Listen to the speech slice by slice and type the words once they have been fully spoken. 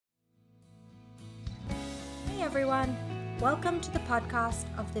everyone. Welcome to the podcast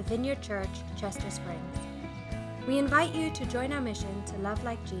of the Vineyard Church, Chester Springs. We invite you to join our mission to love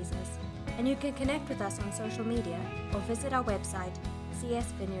like Jesus, and you can connect with us on social media or visit our website,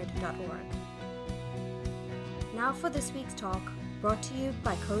 csvineyard.org. Now for this week's talk, brought to you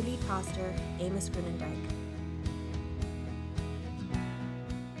by co-lead pastor Amos Groenendyk.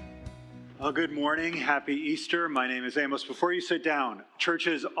 Well, good morning. Happy Easter. My name is Amos. Before you sit down,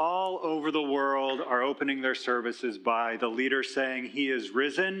 churches all over the world are opening their services by the leader saying, "He is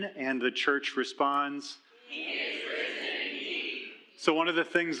risen," and the church responds, "He is risen indeed." So one of the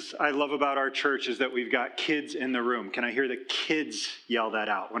things I love about our church is that we've got kids in the room. Can I hear the kids yell that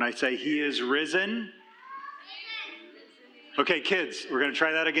out? When I say, "He is risen"? Okay, kids, we're going to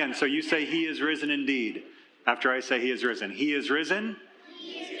try that again. So you say, "He is risen indeed," after I say, "He is risen." He is risen?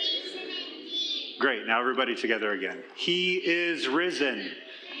 He is risen indeed. Great, now everybody together again. He is risen.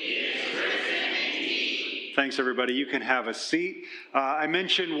 He is risen indeed. Thanks, everybody. You can have a seat. I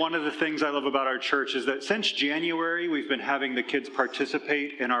mentioned one of the things I love about our church is that since January, we've been having the kids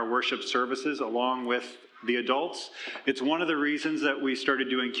participate in our worship services along with the adults. It's one of the reasons that we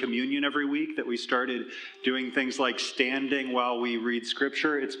started doing communion every week, that we started doing things like standing while we read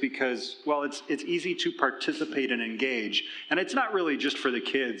scripture. It's because, well, it's easy to participate and engage. And it's not really just for the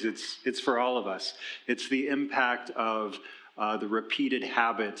kids, it's for all of us. It's the impact of the repeated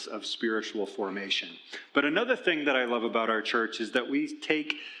habits of spiritual formation. But another thing that I love about our church is that we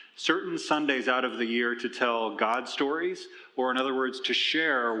take certain Sundays out of the year to tell God stories, or in other words, to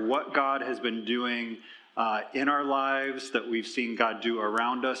share what God has been doing in our lives, that we've seen God do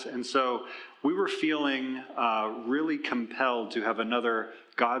around us. And so we were feeling really compelled to have another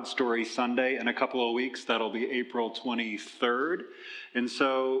God Story Sunday in a couple of weeks. That'll be April 23rd. And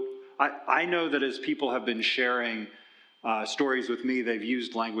so I know that as people have been sharing stories with me, they've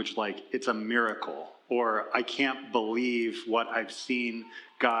used language like, "It's a miracle," or "I can't believe what I've seen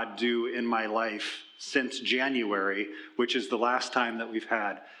God do in my life since January," which is the last time that we've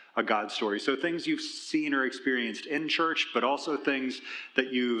had a God story. So things you've seen or experienced in church, but also things that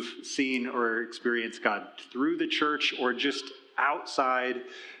you've seen or experienced God through the church or just outside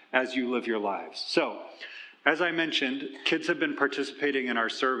as you live your lives. So, as I mentioned, kids have been participating in our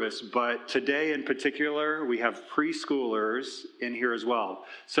service, but today in particular, we have preschoolers in here as well.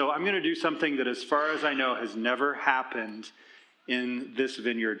 So I'm going to do something that, as far as I know, has never happened in this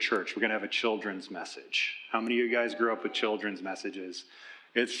Vineyard Church. We're going to have a children's message. How many of you guys grew up with children's messages?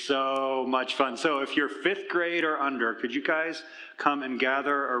 It's so much fun. So if you're fifth grade or under, could you guys come and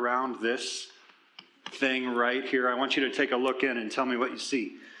gather around this thing right here? I want you to take a look in and tell me what you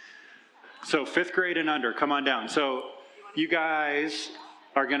see. So fifth grade and under, come on down. So you guys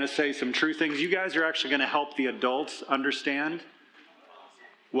are going to say some true things. You guys are actually going to help the adults understand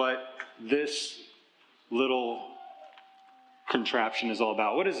what this little contraption is all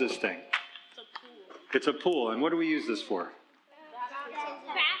about. What is this thing? It's a pool. It's a pool. And what do we use this for?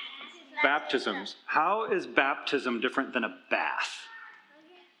 Baptisms. How is baptism different than a bath?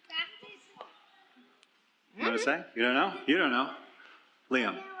 You want to say? You don't know? You don't know.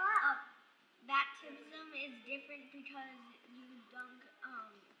 Liam. Baptism is different because you dunk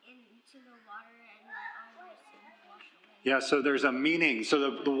into the water and all your sins wash away. Yeah, so there's a meaning.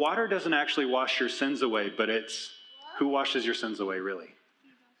 So the water doesn't actually wash your sins away, but it's who washes your sins away, really?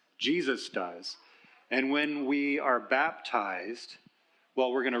 Jesus does. And when we are baptized,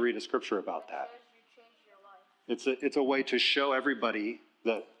 well, we're going to read a scripture about that. It's a way to show everybody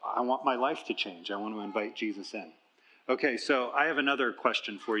that I want my life to change. I want to invite Jesus in. Okay, so I have another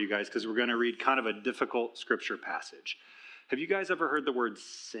question for you guys, because we're going to read kind of a difficult scripture passage. Have you guys ever heard the word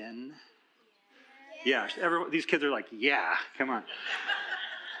sin? Yeah, these kids are like, yeah, come on.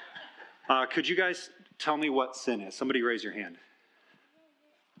 Could you guys tell me what sin is? Somebody raise your hand.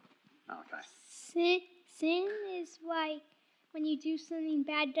 Okay. Sin is like when you do something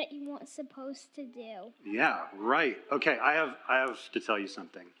bad that you weren't supposed to do. Yeah, right. Okay, I have to tell you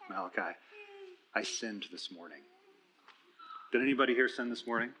something, Malachi. I sinned this morning. Did anybody here sin this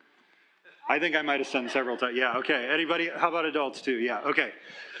morning? I think I might have sinned several times. Yeah, okay. Anybody? How about adults too? Yeah, okay.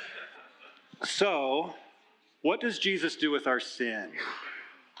 So, what does Jesus do with our sin?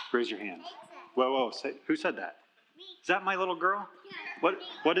 Raise your hand. Whoa. Who said that? Is that my little girl?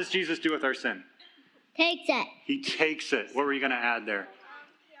 What does Jesus do with our sin? Takes it. He takes it. What were you going to add there?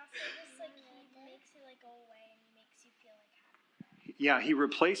 He also he makes it go away and makes you feel happy. Yeah, he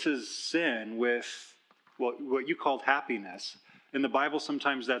replaces sin with what you called happiness. In the Bible,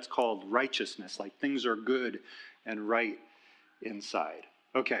 sometimes that's called righteousness, like things are good and right inside.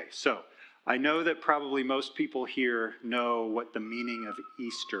 Okay, so I know that probably most people here know what the meaning of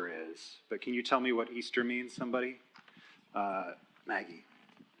Easter is, but can you tell me what Easter means, somebody? Maggie.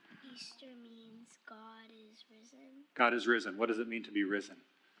 Easter means God is risen. God is risen. What does it mean to be risen?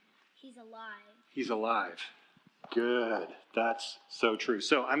 He's alive. He's alive. Good. That's so true.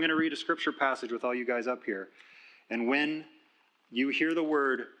 So I'm going to read a scripture passage with all you guys up here. And when you hear the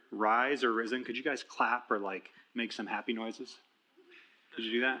word rise or risen, could you guys clap or make some happy noises? Could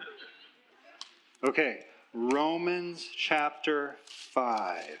you do that? Okay. Romans chapter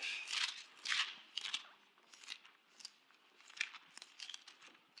 5.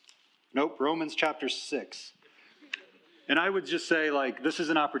 Nope, Romans chapter 6. And I would just say, this is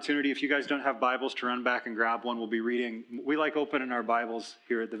an opportunity. If you guys don't have Bibles, to run back and grab one. We'll be reading. We like opening our Bibles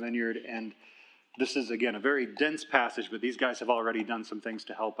here at the Vineyard. And this is, again, a very dense passage, but these guys have already done some things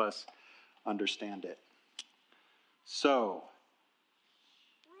to help us understand it. So,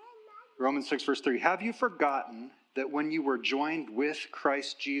 Romans 6, verse 3. Have you forgotten that when you were joined with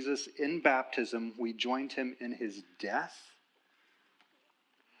Christ Jesus in baptism, we joined him in his death?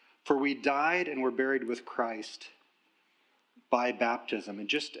 For we died and were buried with Christ by baptism. And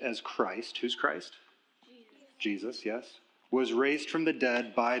just as Christ, who's Christ? Jesus, yes. Was raised from the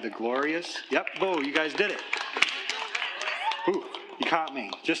dead by the glorious... Yep, you guys did it. Ooh, you caught me.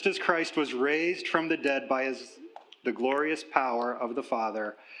 Just as Christ was raised from the dead by the glorious power of the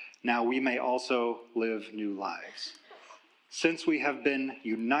Father, now we may also live new lives. Since we have been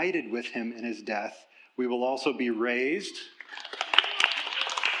united with him in his death, we will also be raised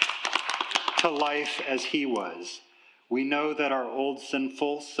to life as he was. We know that our old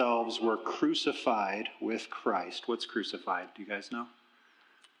sinful selves were crucified with Christ. What's crucified? Do you guys know?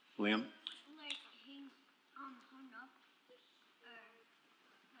 Liam? Like hung up,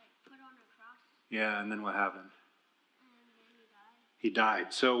 or put on a cross. Yeah, and then what happened? And then He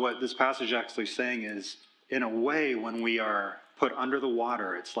died. So what this passage is actually saying is, in a way, when we are put under the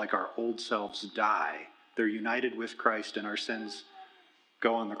water, it's like our old selves die. They're united with Christ and our sins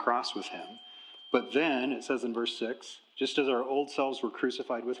go on the cross with him. But then, it says in verse 6, just as our old selves were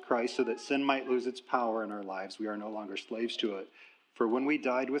crucified with Christ so that sin might lose its power in our lives, we are no longer slaves to it. For when we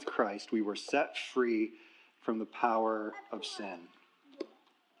died with Christ, we were set free from the power of sin.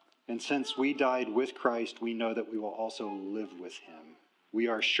 And since we died with Christ, we know that we will also live with him. We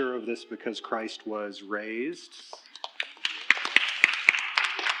are sure of this because Christ was raised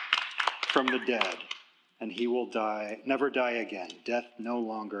from the dead, and he will never die again. Death no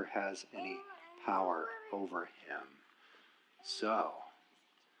longer has any power over him. So,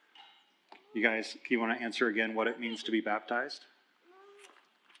 you guys, you want to answer again what it means to be baptized?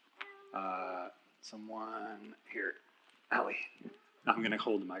 Someone here. Allie. I'm going to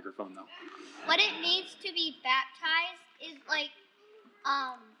hold the microphone, though. What it means to be baptized is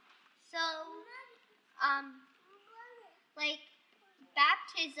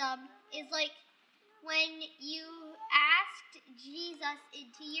baptism is when you asked Jesus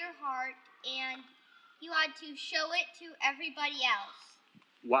into your heart and you had to show it to everybody else.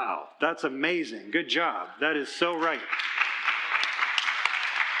 Wow, that's amazing. Good job. That is so right.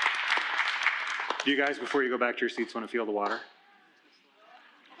 Do you guys, before you go back to your seats, want to feel the water?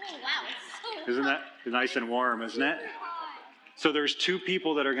 Oh, wow. It's so Isn't that nice and warm, isn't it? So there's 2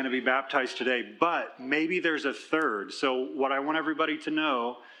 people that are going to be baptized today, but maybe there's a third. So what I want everybody to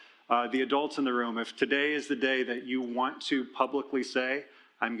know, the adults in the room, if today is the day that you want to publicly say,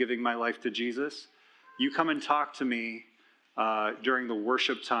 I'm giving my life to Jesus, you come and talk to me during the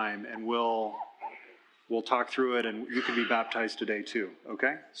worship time, and we'll talk through it, and you can be baptized today too,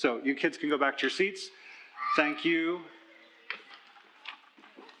 okay? So you kids can go back to your seats. Thank you.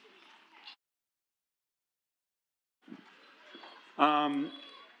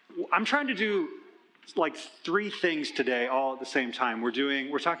 I'm trying to do 3 things today all at the same time.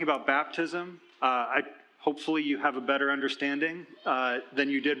 We're talking about baptism. Hopefully you have a better understanding than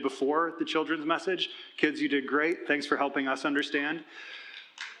you did before the children's message. Kids, you did great. Thanks for helping us understand.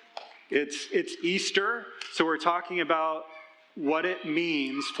 It's Easter, so we're talking about what it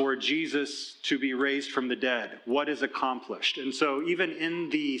means for Jesus to be raised from the dead, what is accomplished. And so even in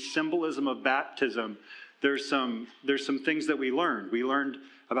the symbolism of baptism, there's some things that we learned. We learned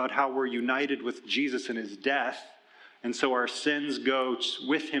about how we're united with Jesus in his death, and so our sins go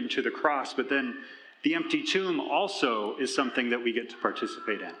with him to the cross, but then the empty tomb also is something that we get to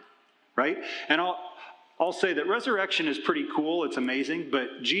participate in, right? And I'll say that resurrection is pretty cool, it's amazing,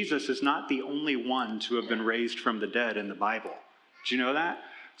 but Jesus is not the only one to have been raised from the dead in the Bible. Do you know that?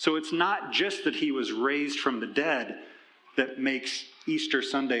 So it's not just that he was raised from the dead that makes Easter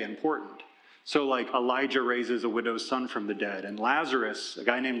Sunday important. So like Elijah raises a widow's son from the dead, and Lazarus, a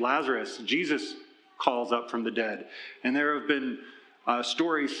guy named Lazarus, Jesus calls up from the dead. And there have been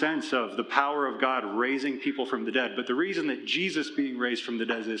stories since of the power of God raising people from the dead. But the reason that Jesus being raised from the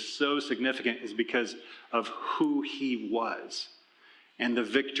dead is so significant is because of who he was and the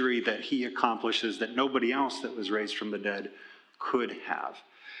victory that he accomplishes that nobody else that was raised from the dead could have.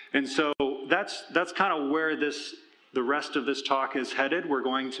 And so that's kind of where the rest of this talk is headed. We're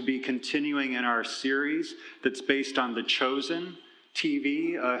going to be continuing in our series that's based on The Chosen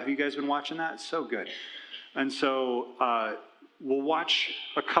TV. Have you guys been watching that? It's so good. And so we'll watch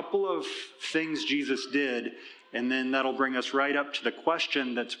a couple of things Jesus did, and then that'll bring us right up to the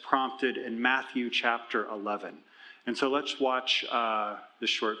question that's prompted in Matthew chapter 11. And so let's watch this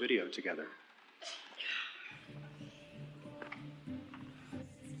short video together.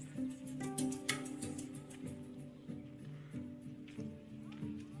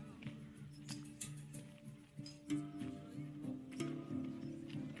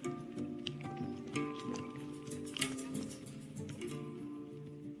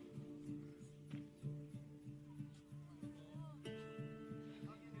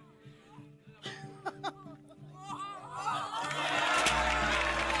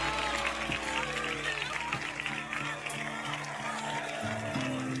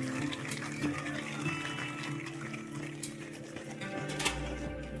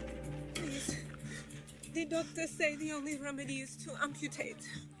 The doctors say the only remedy is to amputate.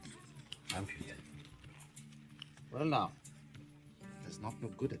 Amputate? Well now, that's not no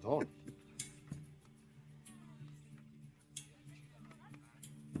good at all.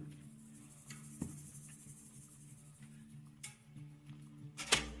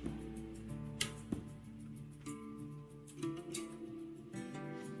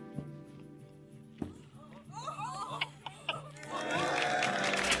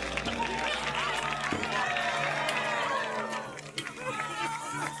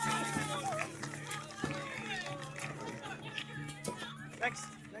 Next,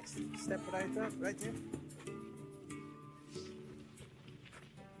 step right here.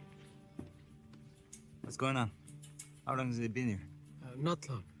 What's going on? How long has he been here? Not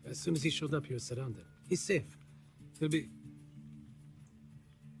long. As soon as he showed up, he was surrounded. He's safe. He'll be...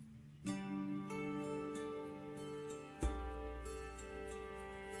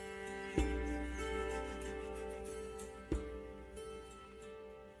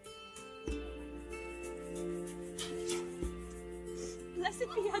 Blessed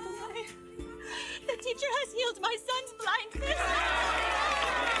be Adonai. The teacher has healed my son's blindness.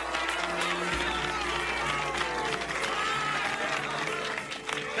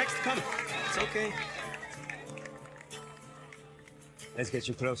 Next, come. It's okay. Let's get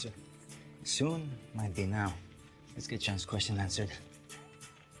you closer. Soon might be now. Let's get John's question answered.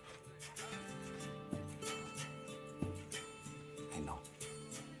 I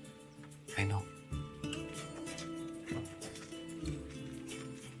know.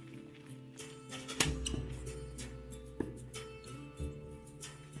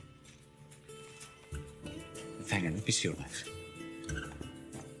 Nathaniel, let me see your knife.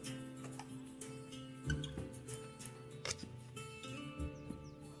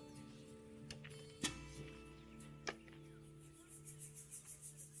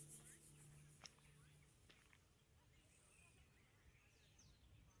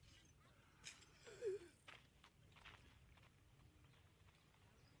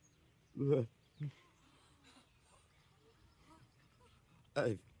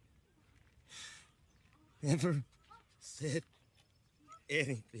 I've never said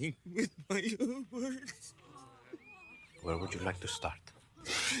anything with my own words. Where would you like to start?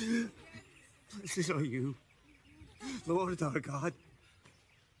 Blessed are you, Lord our God,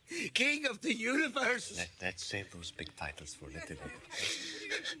 King of the universe. Let's save those big titles for later.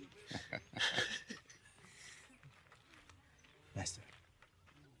 Master.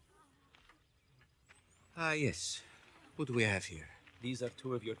 Yes. What do we have here? These are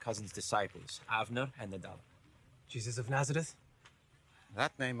two of your cousin's disciples, Avner and Nadal. Jesus of Nazareth?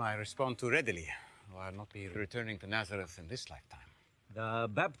 That name I respond to readily. I'll not be returning to Nazareth in this lifetime. The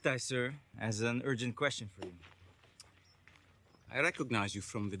baptizer has an urgent question for you. I recognize you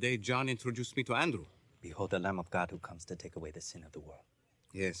from the day John introduced me to Andrew. Behold the Lamb of God who comes to take away the sin of the world.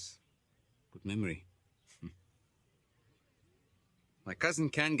 Yes. Good memory. My cousin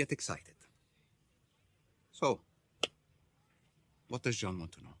can get excited. So, what does John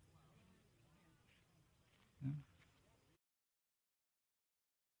want to know?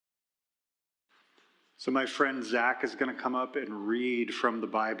 So my friend Zach is going to come up and read from the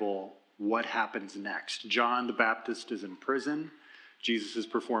Bible what happens next. John the Baptist is in prison. Jesus is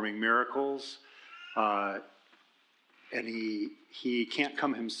performing miracles, and he can't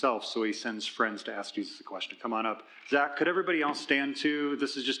come himself, so he sends friends to ask Jesus a question. Come on up. Zach, could everybody else stand too?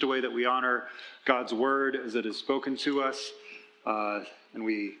 This is just a way that we honor God's word as it is spoken to us, and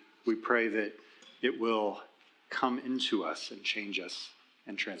we pray that it will come into us and change us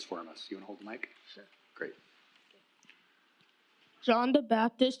and transform us. You want to hold the mic? Sure. Great. John the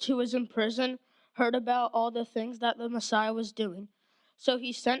Baptist, who was in prison, heard about all the things that the Messiah was doing. So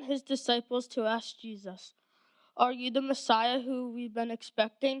he sent his disciples to ask Jesus, "Are you the Messiah who we've been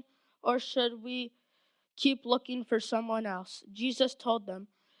expecting, or should we keep looking for someone else?" Jesus told them,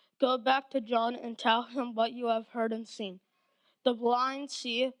 "Go back to John and tell him what you have heard and seen. The blind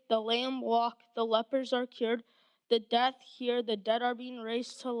see, the lame walk, the lepers are cured, the deaf hear, the dead are being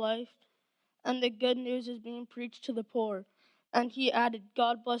raised to life, and the good news is being preached to the poor." And he added,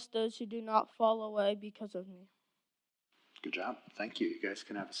 "God bless those who do not fall away because of me." Good job. Thank you. You guys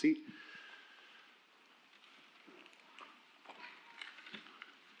can have a seat.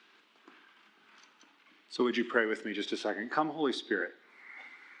 So would you pray with me just a second? Come, Holy Spirit.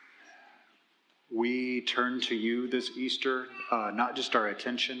 We turn to you this Easter, not just our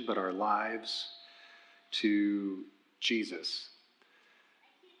attention, but our lives, to Jesus.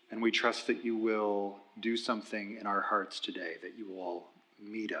 And we trust that you will do something in our hearts today, that you will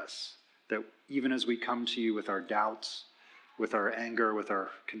meet us, that even as we come to you with our doubts, with our anger, with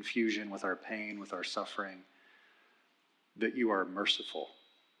our confusion, with our pain, with our suffering, that you are merciful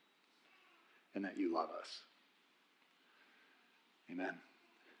and that you love us. Amen.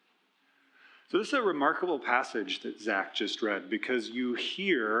 So this is a remarkable passage that Zach just read, because you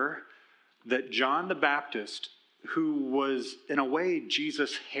hear that John the Baptist, who was in a way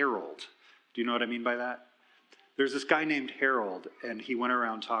Jesus' herald. Do you know what I mean by that? There's this guy named Harold, and he went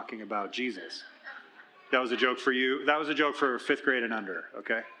around talking about Jesus. That was a joke for you. That was a joke for 5th grade and under,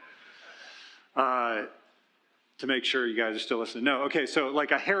 okay? To make sure you guys are still listening. No, okay, so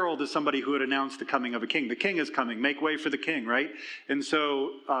like a herald is somebody who would announce the coming of a king. The king is coming. Make way for the king, right? And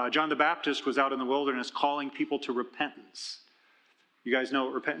so John the Baptist was out in the wilderness calling people to repentance. You guys know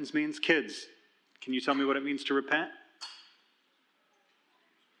what repentance means? Kids, can you tell me what it means to repent?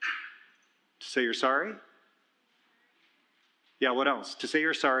 To say you're sorry? Yeah, what else? To say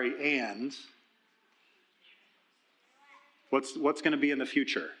you're sorry, and what's going to be in the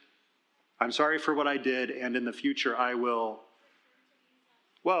future? I'm sorry for what I did, and in the future I will,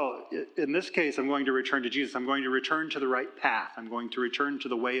 well, in this case, I'm going to return to Jesus. I'm going to return to the right path. I'm going to return to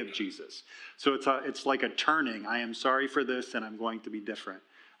the way of Jesus. So it's like a turning. I am sorry for this, and I'm going to be different.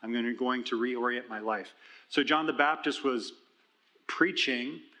 I'm going to reorient my life. So John the Baptist was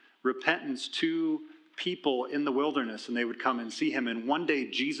preaching repentance to people in the wilderness, and they would come and see him. And one day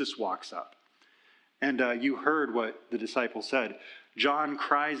Jesus walks up. And you heard what the disciple said. John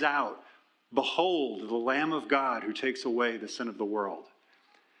cries out, "Behold, the Lamb of God who takes away the sin of the world."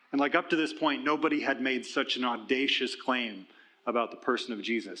 And like up to this point, nobody had made such an audacious claim about the person of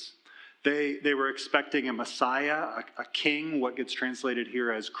Jesus. They were expecting a Messiah, a king, what gets translated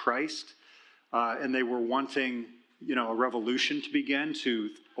here as Christ. And they were wanting, a revolution to begin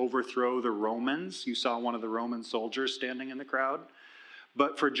to overthrow the Romans. You saw one of the Roman soldiers standing in the crowd.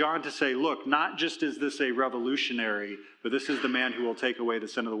 But for John to say, look, not just is this a revolutionary, but this is the man who will take away the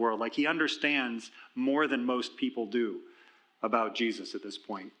sin of the world. Like, he understands more than most people do about Jesus at this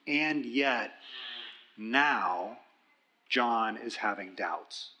point. And yet, now, John is having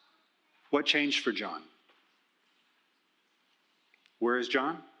doubts. What changed for John? Where is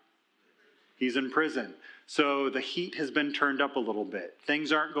John? He's in prison. So the heat has been turned up a little bit.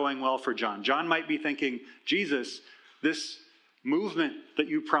 Things aren't going well for John. John might be thinking, Jesus, this movement that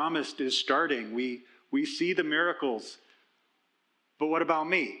you promised is starting. We see the miracles. But what about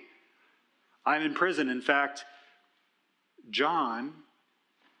me? I'm in prison. In fact, John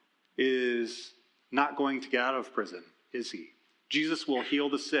is not going to get out of prison, is he? Jesus will heal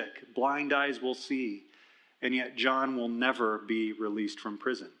the sick. Blind eyes will see. And yet John will never be released from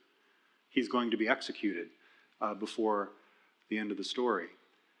prison. He's going to be executed before the end of the story.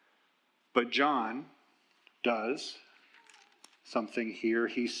 But John does something here.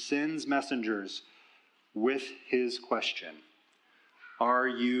 He sends messengers with his question. Are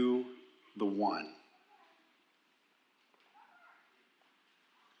you the one?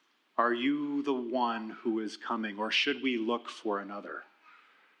 Are you the one who is coming, or should we look for another?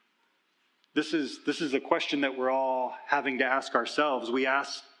 This is a question that we're all having to ask ourselves. We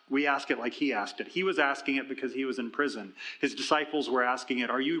ask it like he asked it. He was asking it because he was in prison. His disciples were asking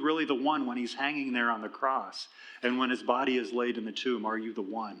it, are you really the one when he's hanging there on the cross? And when his body is laid in the tomb, are you the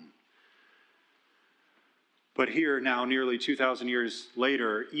one? But here now, nearly 2,000 years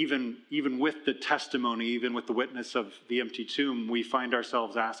later, even with the testimony, even with the witness of the empty tomb, we find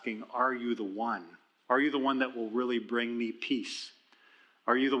ourselves asking, are you the one? Are you the one that will really bring me peace?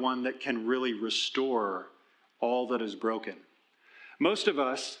 Are you the one that can really restore all that is broken? Most of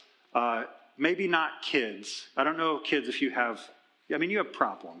us, maybe not kids. I don't know, kids, if you have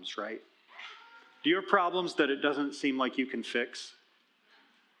problems, right? Do you have problems that it doesn't seem like you can fix?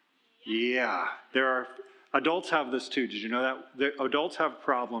 Yeah, adults have this too. Did you know that? Adults have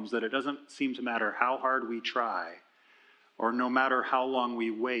problems that it doesn't seem to matter how hard we try, or no matter how long we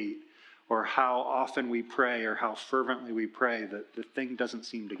wait, or how often we pray, or how fervently we pray, that the thing doesn't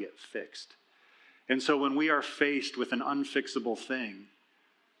seem to get fixed. And so when we are faced with an unfixable thing,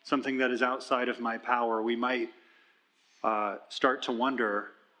 something that is outside of my power, we might start to wonder,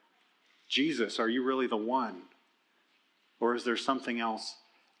 Jesus, are you really the one? Or is there something else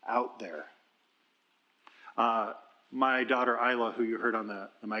out there? My daughter Isla, who you heard on the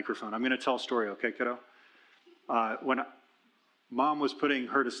microphone, I'm going to tell a story, okay, kiddo? When Mom was putting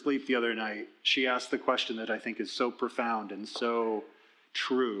her to sleep the other night, she asked the question that I think is so profound and so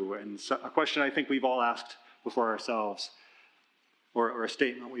true, and a question I think we've all asked before ourselves, or a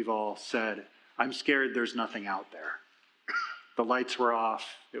statement we've all said. I'm scared there's nothing out there. The lights were off.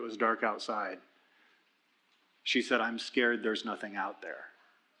 It was dark outside. She said, I'm scared there's nothing out there.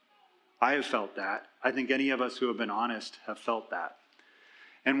 I have felt that. I think any of us who have been honest have felt that.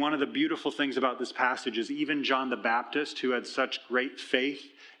 And one of the beautiful things about this passage is even John the Baptist, who had such great faith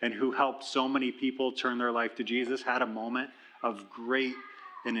and who helped so many people turn their life to Jesus, had a moment of great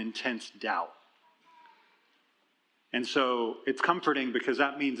and intense doubt. And so it's comforting because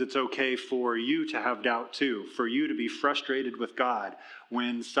that means it's okay for you to have doubt too, for you to be frustrated with God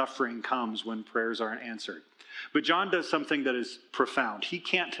when suffering comes, when prayers aren't answered. But John does something that is profound. He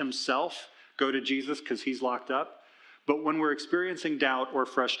can't himself go to Jesus because he's locked up. But when we're experiencing doubt or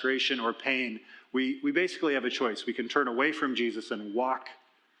frustration or pain, we basically have a choice. We can turn away from Jesus and walk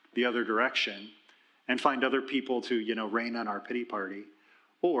the other direction and find other people to, rain on our pity party.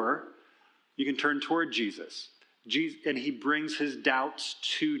 Or you can turn toward Jesus. And he brings his doubts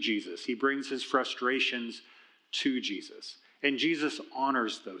to Jesus. He brings his frustrations to Jesus. And Jesus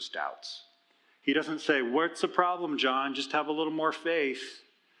honors those doubts. He doesn't say, what's the problem, John? Just have a little more faith.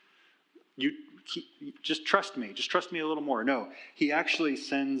 Just trust me. Just trust me a little more. No, he actually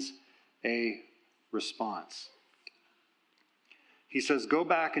sends a response. He says, go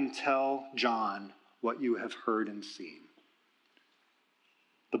back and tell John what you have heard and seen.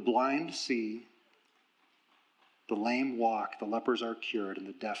 The blind see, the lame walk, the lepers are cured, and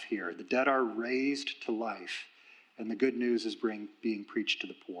the deaf hear. The dead are raised to life, and the good news is being preached to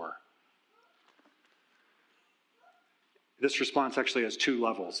the poor. This response actually has two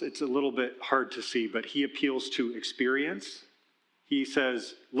levels. It's a little bit hard to see, but he appeals to experience. He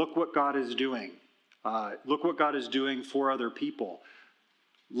says, look what God is doing. Look what God is doing for other people.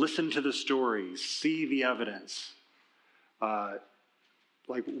 Listen to the stories. See the evidence. What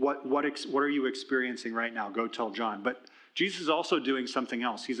are you experiencing right now? Go tell John. But Jesus is also doing something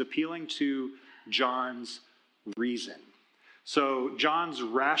else. He's appealing to John's reason. So John's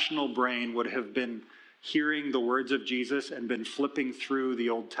rational brain would have been hearing the words of Jesus and been flipping through the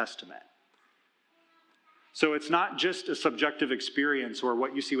Old Testament. So it's not just a subjective experience or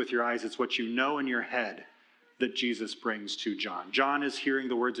what you see with your eyes, it's what you know in your head that Jesus brings to John. John is hearing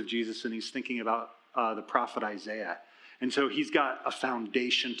the words of Jesus and he's thinking about the prophet Isaiah. And so he's got a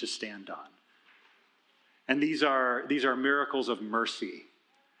foundation to stand on. And these are miracles of mercy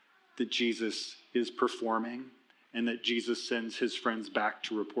that Jesus is performing and that Jesus sends his friends back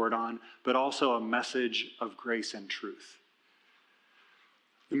to report on, but also a message of grace and truth.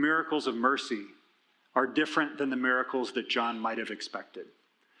 The miracles of mercy are different than the miracles that John might have expected.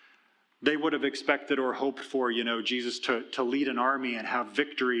 They would have expected or hoped for, Jesus to lead an army and have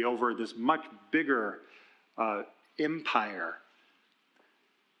victory over this much bigger empire.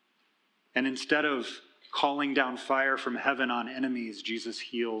 And instead of calling down fire from heaven on enemies, Jesus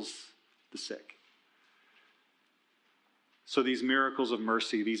heals the sick. So these miracles of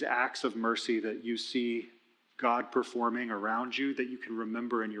mercy, these acts of mercy that you see God performing around you, that you can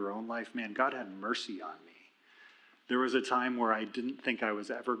remember in your own life, man, God had mercy on me. There was a time where I didn't think I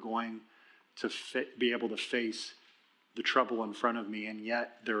was ever going to be able to face the trouble in front of me, and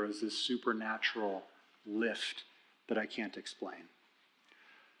yet there was this supernatural lift that I can't explain.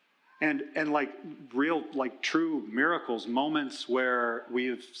 And true miracles, moments where we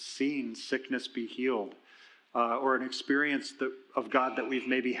have seen sickness be healed, or an experience of God that we've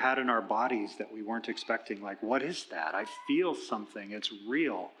maybe had in our bodies that we weren't expecting. Like, what is that? I feel something. It's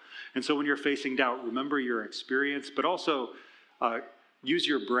real. And so when you're facing doubt, remember your experience, but also use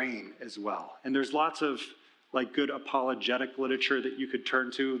your brain as well. And there's lots of like good apologetic literature that you could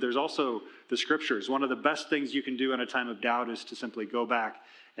turn to. There's also the scriptures. One of the best things you can do in a time of doubt is to simply go back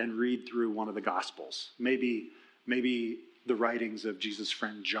and read through one of the Gospels. Maybe the writings of Jesus'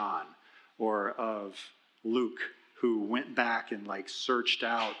 friend John, or of Luke, who went back and like searched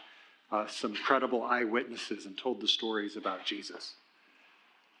out some credible eyewitnesses and told the stories about Jesus.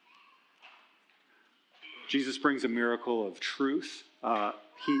 Jesus brings a miracle of truth.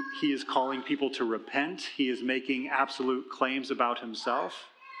 He is calling people to repent. He is making absolute claims about himself.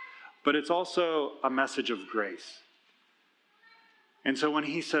 But it's also a message of grace. And so when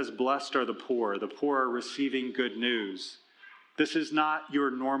he says, blessed are the poor are receiving good news, this is not your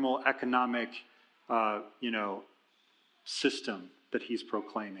normal economic system that he's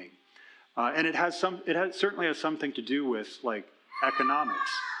proclaiming. And it certainly has something to do with like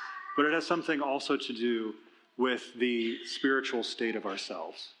economics, but it has something also to do with the spiritual state of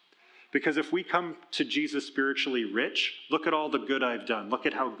ourselves. Because if we come to Jesus spiritually rich, look at all the good I've done, look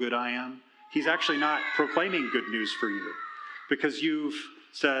at how good I am, he's actually not proclaiming good news for you, because you've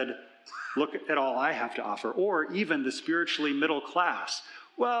said, look at all I have to offer. Or even the spiritually middle class.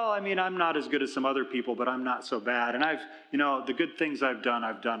 Well, I mean, I'm not as good as some other people, but I'm not so bad. And the good things I've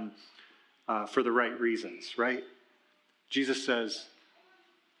done for the right reasons, right? Jesus says,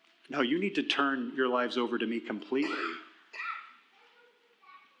 no, you need to turn your lives over to me completely.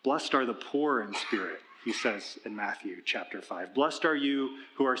 Blessed are the poor in spirit, he says in Matthew chapter 5. Blessed are you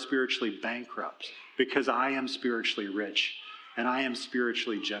who are spiritually bankrupt, because I am spiritually rich and I am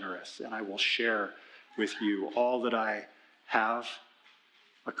spiritually generous, and I will share with you all that I have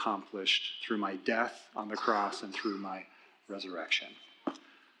accomplished through my death on the cross and through my resurrection.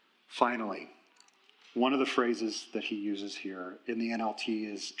 Finally, one of the phrases that he uses here in the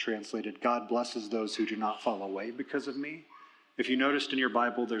NLT is translated, God blesses those who do not fall away because of me. If you noticed in your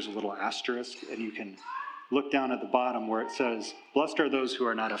Bible, there's a little asterisk, and you can look down at the bottom where it says, blessed are those who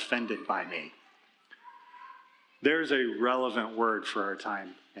are not offended by me. There's a relevant word for our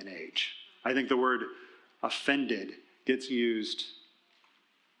time and age. I think the word offended gets used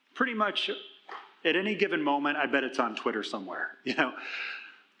pretty much at any given moment. I bet it's on Twitter somewhere.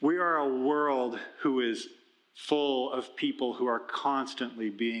 We are a world who is full of people who are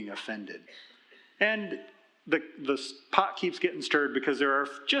constantly being offended. And the pot keeps getting stirred because there are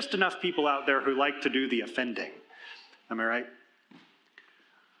just enough people out there who like to do the offending. Am I right?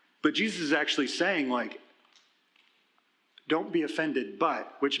 But Jesus is actually saying, like, don't be offended,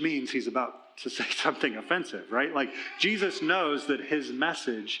 which means he's about to say something offensive, right? Like, Jesus knows that his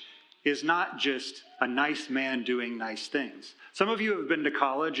message is not just a nice man doing nice things. Some of you have been to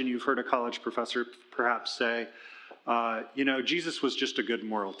college and you've heard a college professor perhaps say, Jesus was just a good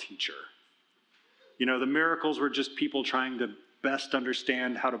moral teacher. The miracles were just people trying to best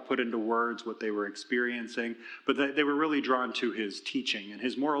understand how to put into words what they were experiencing, but they were really drawn to his teaching, and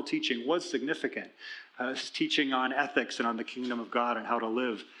his moral teaching was significant. His teaching on ethics and on the kingdom of God and how to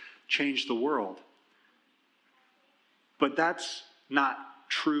live changed the world. But that's not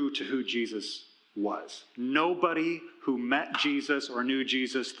true to who Jesus was. Nobody who met Jesus or knew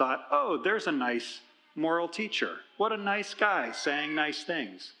Jesus thought, oh, there's a nice moral teacher. What a nice guy saying nice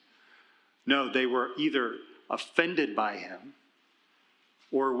things. No, they were either offended by him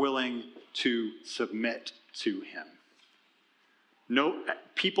or willing to submit to him. No,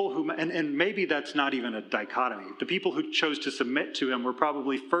 people who, and maybe that's not even a dichotomy. The people who chose to submit to him were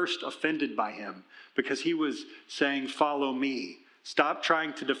probably first offended by him because he was saying, follow me. Stop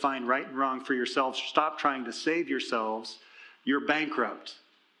trying to define right and wrong for yourselves. Stop trying to save yourselves. You're bankrupt.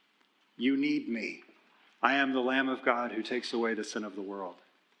 You need me. I am the Lamb of God who takes away the sin of the world.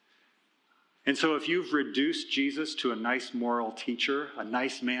 And so if you've reduced Jesus to a nice moral teacher, a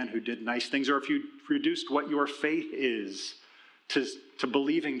nice man who did nice things, or if you reduced what your faith is to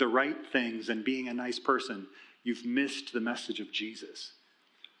believing the right things and being a nice person, you've missed the message of Jesus.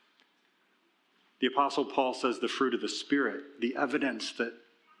 The Apostle Paul says the fruit of the Spirit, the evidence that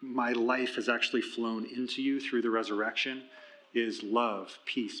my life has actually flown into you through the resurrection, is love,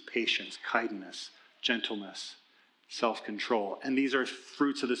 peace, patience, kindness, gentleness, self-control. And these are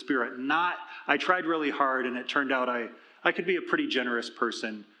fruits of the Spirit. I tried really hard and it turned out I could be a pretty generous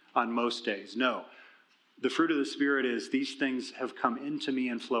person on most days. No. The fruit of the Spirit is these things have come into me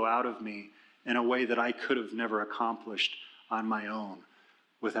and flow out of me in a way that I could have never accomplished on my own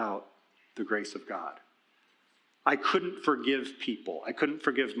without the grace of God. I couldn't forgive people. I couldn't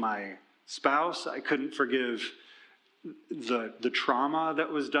forgive my spouse. I couldn't forgive the trauma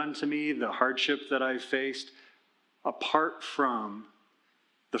that was done to me, the hardship that I faced, apart from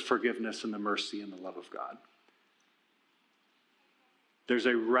the forgiveness and the mercy and the love of God. There's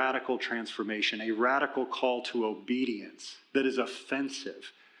a radical transformation, a radical call to obedience that is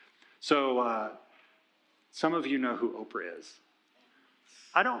offensive. So some of you know who Oprah is.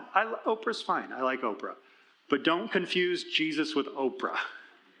 Oprah's fine. I like Oprah. But don't confuse Jesus with Oprah.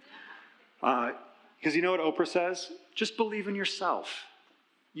 Because you know what Oprah says? Just believe in yourself.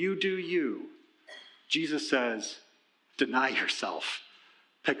 You do you. Jesus says, deny yourself.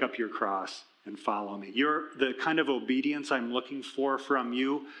 Pick up your cross and follow me. The kind of obedience I'm looking for from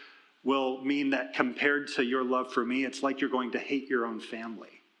you will mean that compared to your love for me, it's like you're going to hate your own family.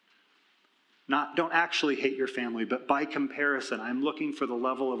 Don't actually hate your family, but by comparison, I'm looking for the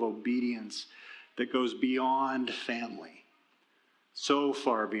level of obedience that goes beyond family. So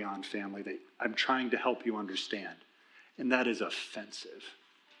far beyond family that I'm trying to help you understand. And that is offensive.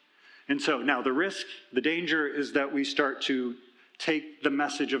 And so now the danger is that we start to take the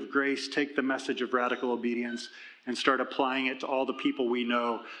message of grace, take the message of radical obedience, and start applying it to all the people we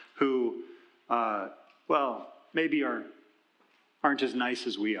know who, maybe aren't as nice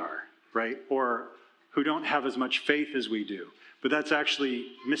as we are, right? Or who don't have as much faith as we do. But that's actually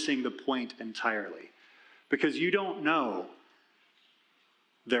missing the point entirely. Because you don't know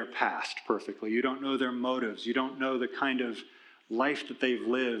their past perfectly. You don't know their motives. You don't know the kind of life that they've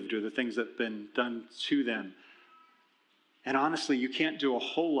lived or the things that have been done to them. And honestly, you can't do a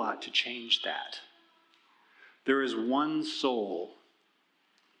whole lot to change that. There is one soul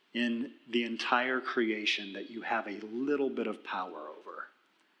in the entire creation that you have a little bit of power over.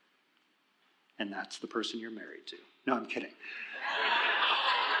 And that's the person you're married to. No, I'm kidding.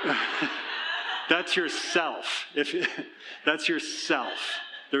 That's yourself. That's yourself.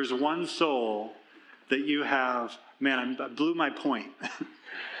 There's one soul that you have. Man, I blew my point.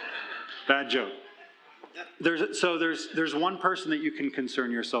 Bad joke. There's one person that you can concern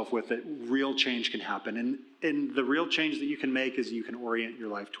yourself with that real change can happen. And the real change that you can make is you can orient your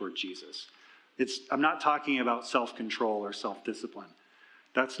life toward Jesus. I'm not talking about self-control or self-discipline.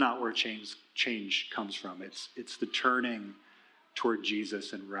 That's not where change comes from. It's the turning toward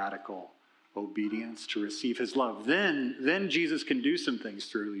Jesus and radical obedience to receive his love. Then Jesus can do some things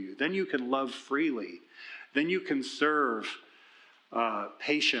through you. Then you can love freely. Then you can serve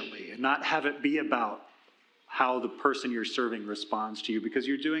patiently and not have it be about how the person you're serving responds to you, because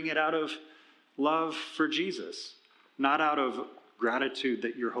you're doing it out of love for Jesus, not out of gratitude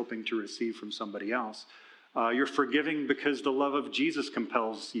that you're hoping to receive from somebody else. You're forgiving because the love of Jesus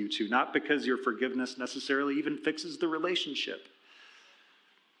compels you to, not because your forgiveness necessarily even fixes the relationship.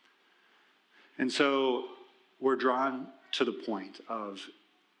 And so we're drawn to the point of,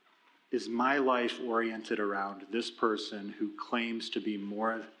 is my life oriented around this person who claims to be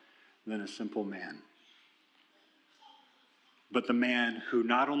more than a simple man, but the man who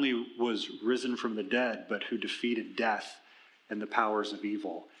not only was risen from the dead, but who defeated death and the powers of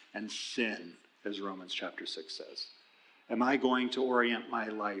evil and sin, as Romans chapter 6 says? Am I going to orient my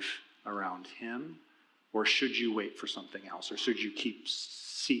life around him, or should you wait for something else, or should you keep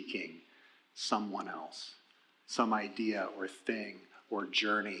seeking someone else, some idea or thing or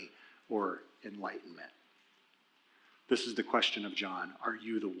journey or enlightenment? This is the question of John. Are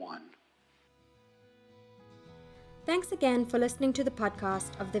you the one? Thanks again for listening to the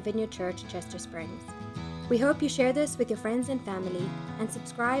podcast of the Vineyard Church, Chester Springs. We hope you share this with your friends and family and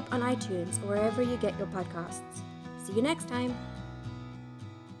subscribe on iTunes or wherever you get your podcasts. See you next time.